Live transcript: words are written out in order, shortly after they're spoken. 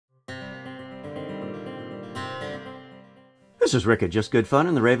This is Rick at Just Good Fun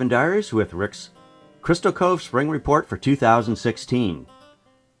in the Raven Diaries with Rick's Crystal Cove Spring Report for 2016.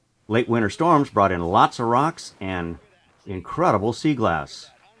 Late winter storms brought in lots of rocks and incredible sea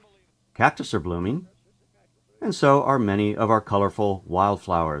glass. Cactus are blooming, and so are many of our colorful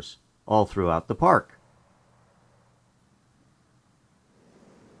wildflowers all throughout the park.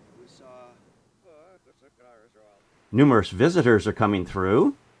 Numerous visitors are coming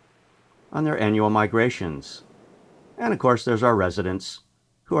through on their annual migrations. And of course, there's our residents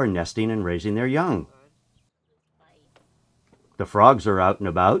who are nesting and raising their young. The frogs are out and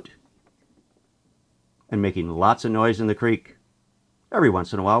about and making lots of noise in the creek. Every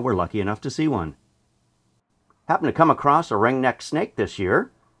once in a while, we're lucky enough to see one. Happened to come across a ring-necked snake this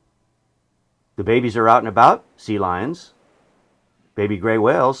year. The babies are out and about, sea lions. Baby gray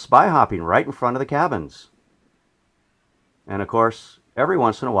whales spy-hopping right in front of the cabins. And of course, every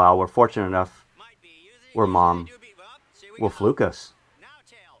once in a while, we're fortunate enough where Mom will fluke us. Now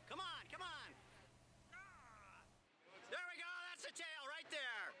tail. Come on, come on. There we go. That's the tail right there.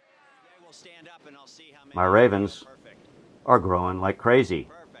 They will stand up and I'll see how many. My ravens are growing like crazy.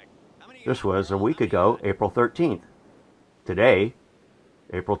 This was a week ago, April 13th. Today,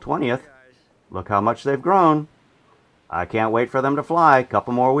 April 20th. Look how much they've grown. I can't wait for them to fly. A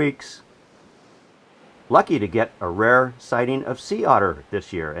couple more weeks. Lucky to get a rare sighting of sea otter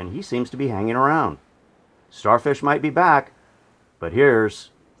this year, and he seems to be hanging around. Starfish might be back, but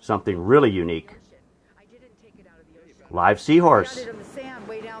here's something really unique. Live seahorse.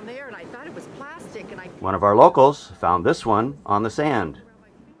 One of our locals found this one on the sand.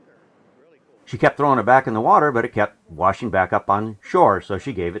 She kept throwing it back in the water, but it kept washing back up on shore, so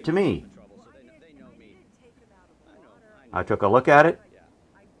she gave it to me. I took a look at it,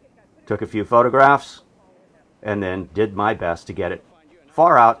 took a few photographs, and then did my best to get it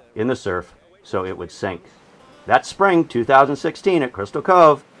far out in the surf so it would sink. That's spring 2016 at Crystal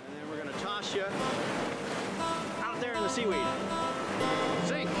Cove. And then we're going to toss you out there in the seaweed.